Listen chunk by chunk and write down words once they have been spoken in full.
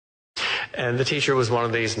And the teacher was one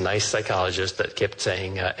of these nice psychologists that kept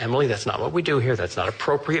saying, Emily, that's not what we do here. That's not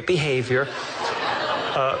appropriate behavior.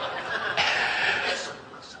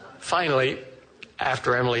 Finally,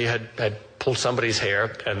 after Emily had pulled somebody's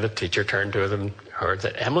hair, and the teacher turned to her and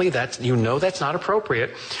said, Emily, that's not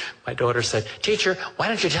appropriate. My daughter said, Teacher, why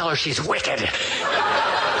don't you tell her she's wicked?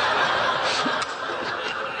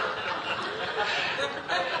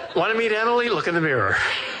 Want to meet Emily? Look in the mirror.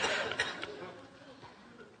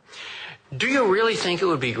 Do you really think it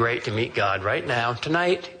would be great to meet God right now,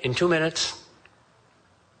 tonight, in 2 minutes,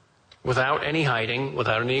 without any hiding,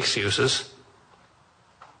 without any excuses?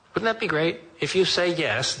 Wouldn't that be great? If you say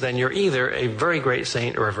yes, then you're either a very great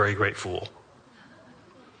saint or a very great fool.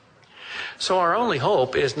 So our only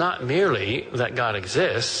hope is not merely that God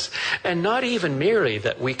exists, and not even merely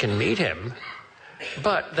that we can meet him,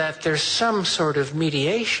 but that there's some sort of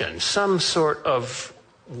mediation, some sort of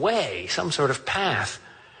way, some sort of path.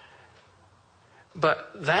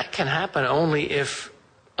 But that can happen only if,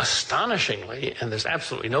 astonishingly, and there's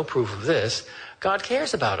absolutely no proof of this, God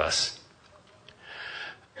cares about us.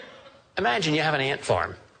 Imagine you have an ant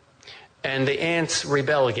farm, and the ants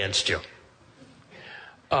rebel against you.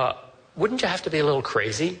 Wouldn't you have to be a little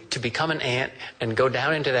crazy to become an ant and go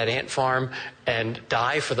down into that ant farm and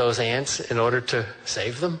die for those ants in order to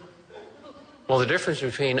save them? Well, the difference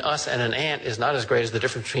between us and an ant is not as great as the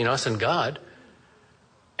difference between us and God.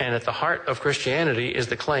 And at the heart of Christianity is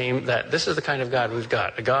the claim that this is the kind of God we've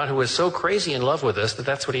got, a God who is so crazy in love with us that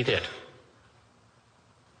that's what he did.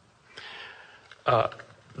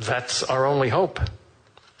 That's our only hope,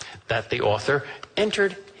 that the author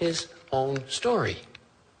entered his own story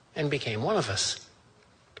and became one of us.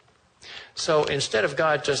 So instead of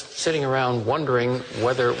God just sitting around wondering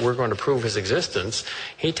whether we're going to prove his existence,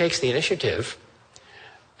 he takes the initiative,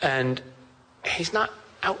 and he's not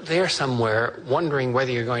out there somewhere wondering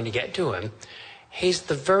whether you're going to get to him. He's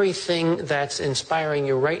the very thing that's inspiring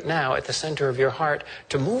you right now at the center of your heart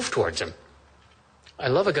to move towards him. I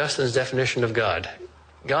love Augustine's definition of God.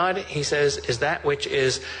 God, he says, is that which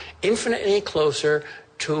is infinitely closer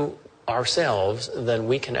to ourselves than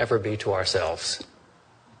we can ever be to ourselves.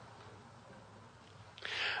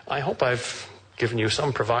 I hope I've given you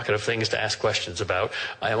some provocative things to ask questions about.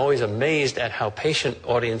 I am always amazed at how patient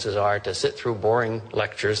audiences are to sit through boring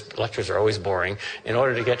lectures. Lectures are always boring, in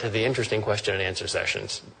order to get to the interesting question and answer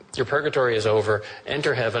sessions. Your purgatory is over.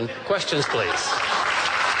 Enter heaven. Questions, please.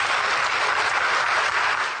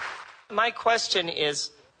 My question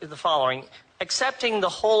is the following. Accepting the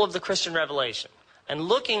whole of the Christian revelation and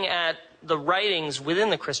looking at the writings within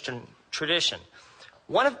the Christian tradition,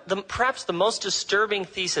 one of the, perhaps the most disturbing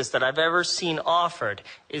thesis that I've ever seen offered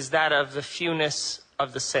is that of the fewness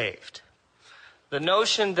of the saved. The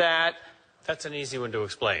notion that... That's an easy one to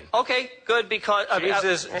explain. Okay, good, because...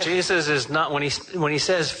 Jesus is not, when he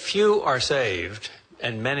says few are saved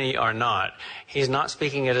and many are not, he's not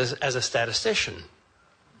speaking it as a statistician.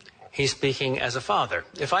 He's speaking as a father.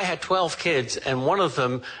 If I had 12 kids and one of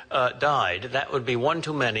them died, that would be one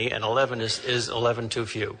too many, and 11 is 11 too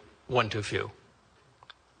few. One too few.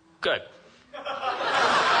 Good.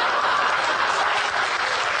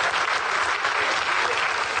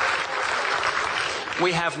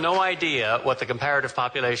 We have no idea what the comparative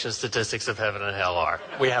population statistics of heaven and hell are.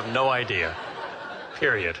 We have no idea.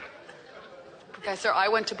 Period. Professor, I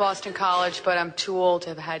went to Boston College, but I'm too old to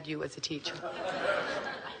have had you as a teacher.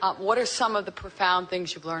 What are some of the profound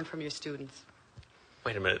things you've learned from your students?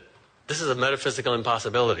 Wait a minute. This is a metaphysical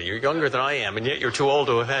impossibility. You're younger than I am, and yet you're too old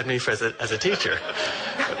to have had me as a teacher.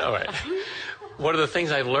 But, all right. What are the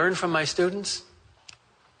things I've learned from my students?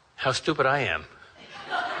 How stupid I am.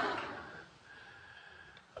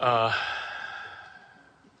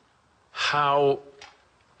 How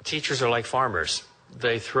teachers are like farmers.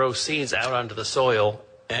 They throw seeds out onto the soil,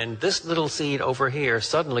 and this little seed over here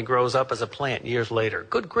suddenly grows up as a plant years later.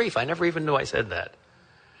 Good grief, I never even knew I said that.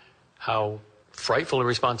 How frightful a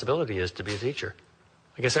responsibility is to be a teacher.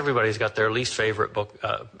 I guess everybody's got their least favorite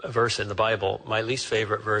verse in the Bible. My least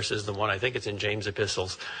favorite verse is the one, I think it's in James'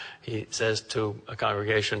 epistles. He says to a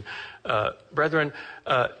congregation, brethren,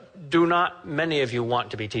 do not many of you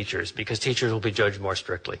want to be teachers, because teachers will be judged more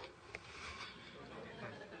strictly.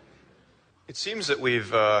 It seems that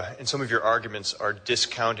we've, in some of your arguments, are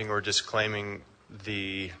discounting or disclaiming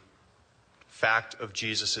the fact of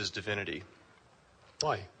Jesus' divinity.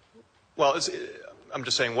 Why? Well, I'm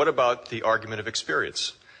just saying, what about the argument of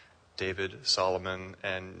experience? David, Solomon,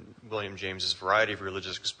 and William James's variety of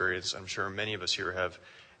religious experience. I'm sure many of us here have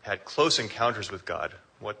had close encounters with God.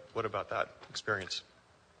 What about that experience?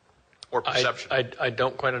 Or perception? I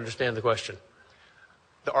don't quite understand the question.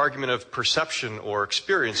 the argument of perception or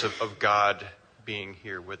experience of God being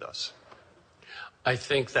here with us? I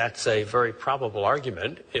think that's a very probable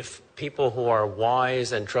argument. If people who are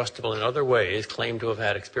wise and trustable in other ways claim to have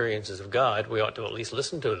had experiences of God, we ought to at least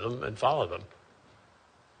listen to them and follow them.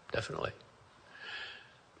 Definitely.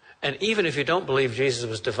 And even if you don't believe Jesus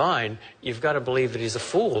was divine, you've got to believe that he's a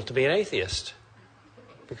fool to be an atheist.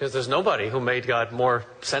 Because there's nobody who made God more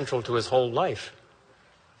central to his whole life.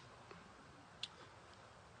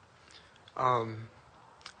 I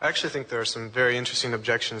actually think there are some very interesting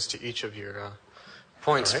objections to each of your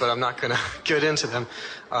points, but I'm not going to get into them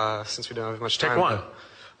since we don't have much time. Take one.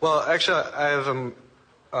 Well, actually, I have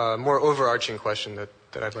a more overarching question that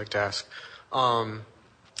I'd like to ask. And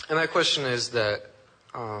that question is that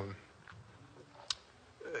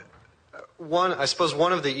I suppose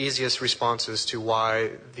one of the easiest responses to why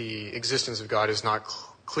the existence of God is not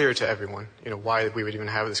clear to everyone, why we would even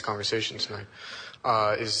have this conversation tonight,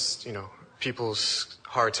 is, people's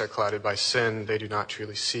hearts are clouded by sin, they do not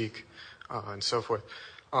truly seek, and so forth.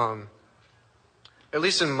 At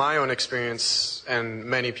least in my own experience, and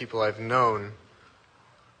many people I've known,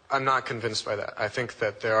 I'm not convinced by that. I think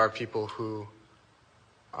that there are people who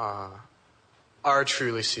are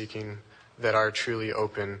truly seeking, that are truly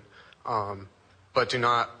open, but do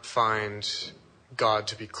not find God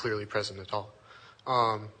to be clearly present at all.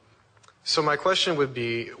 So my question would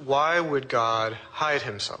be, why would God hide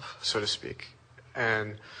himself, so to speak?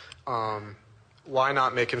 And why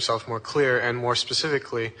not make himself more clear? And more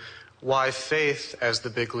specifically, why faith as the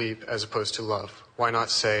big leap as opposed to love? Why not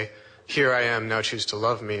say, here I am, now choose to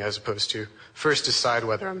love me, as opposed to first decide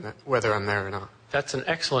whether I'm there or not? That's an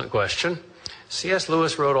excellent question. C.S.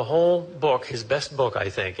 Lewis wrote a whole book, his best book, I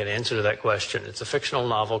think, in answer to that question. It's a fictional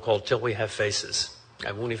novel called Till We Have Faces.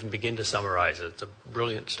 I won't even begin to summarize it. It's a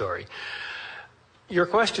brilliant story. Your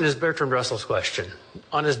question is Bertrand Russell's question.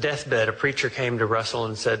 On his deathbed, a preacher came to Russell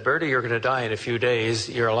and said, Bertie, you're going to die in a few days.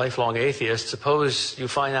 You're a lifelong atheist. Suppose you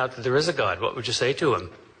find out that there is a God. What would you say to him?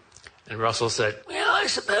 And Russell said, well, I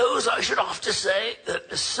suppose I should have to say,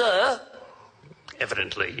 sir,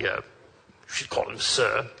 evidently, you should call him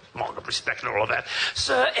sir, mark of respect and all of that.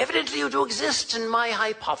 Sir, evidently you do exist, and my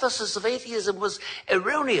hypothesis of atheism was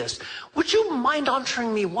erroneous. Would you mind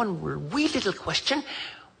answering me one wee little question?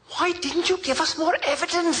 Why didn't you give us more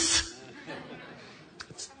evidence?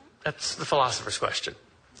 That's the philosopher's question.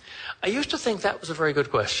 I used to think that was a very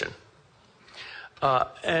good question.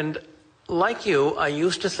 And like you, I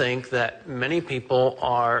used to think that many people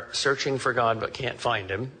are searching for God but can't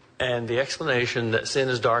find him. And the explanation that sin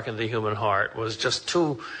has darkened the human heart was just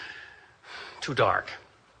too dark.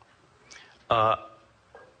 When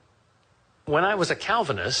I was a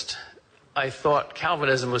Calvinist, I thought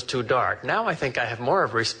Calvinism was too dark. Now I think I have more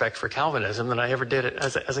of respect for Calvinism than I ever did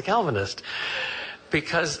as a Calvinist.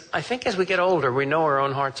 Because I think as we get older, we know our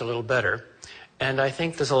own hearts a little better. And I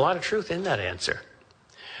think there's a lot of truth in that answer.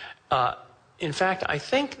 In fact, I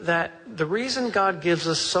think that the reason God gives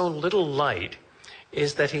us so little light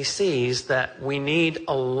is that he sees that we need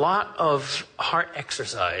a lot of heart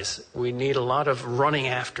exercise. We need a lot of running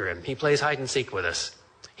after him. He plays hide and seek with us.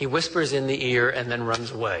 He whispers in the ear and then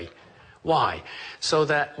runs away. Why? So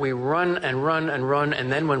that we run and run and run, and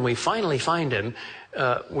then when we finally find him,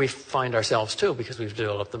 we find ourselves too, because we've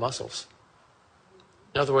developed the muscles.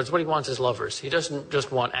 In other words, what he wants is lovers. He doesn't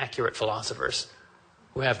just want accurate philosophers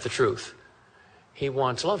who have the truth. He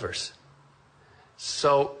wants lovers.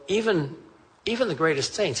 So even the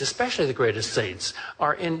greatest saints, especially the greatest saints,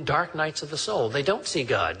 are in dark nights of the soul. They don't see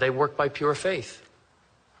God. They work by pure faith.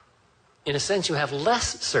 In a sense, you have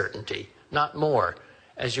less certainty, not more,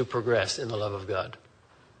 as you progress in the love of God,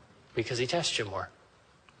 because he tests you more.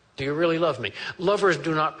 Do you really love me? Lovers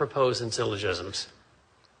do not propose in syllogisms.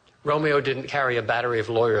 Romeo didn't carry a battery of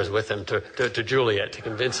lawyers with him to Juliet to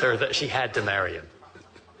convince her that she had to marry him.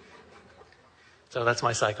 So that's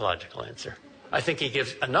my psychological answer. I think he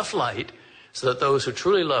gives enough light so that those who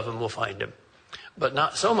truly love him will find him, but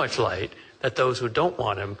not so much light that those who don't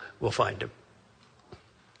want him will find him.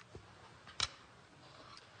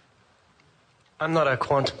 I'm not a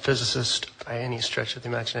quantum physicist by any stretch of the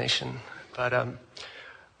imagination, but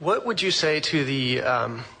what would you say to the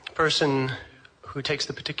person who takes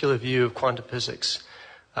the particular view of quantum physics,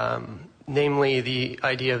 namely the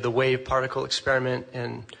idea of the wave-particle experiment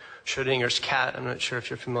and Schrödinger's cat? I'm not sure if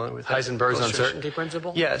you're familiar with that. Heisenberg's uncertainty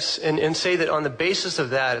principle? Yes, and say that on the basis of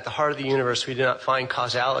that, at the heart of the universe, we do not find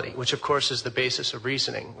causality, which of course is the basis of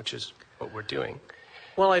reasoning, which is what we're doing.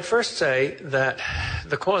 Well, I'd first say that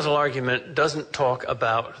the causal argument doesn't talk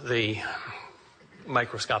about the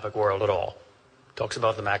microscopic world at all. It talks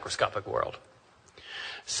about the macroscopic world.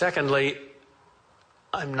 Secondly,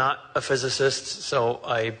 I'm not a physicist, so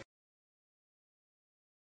I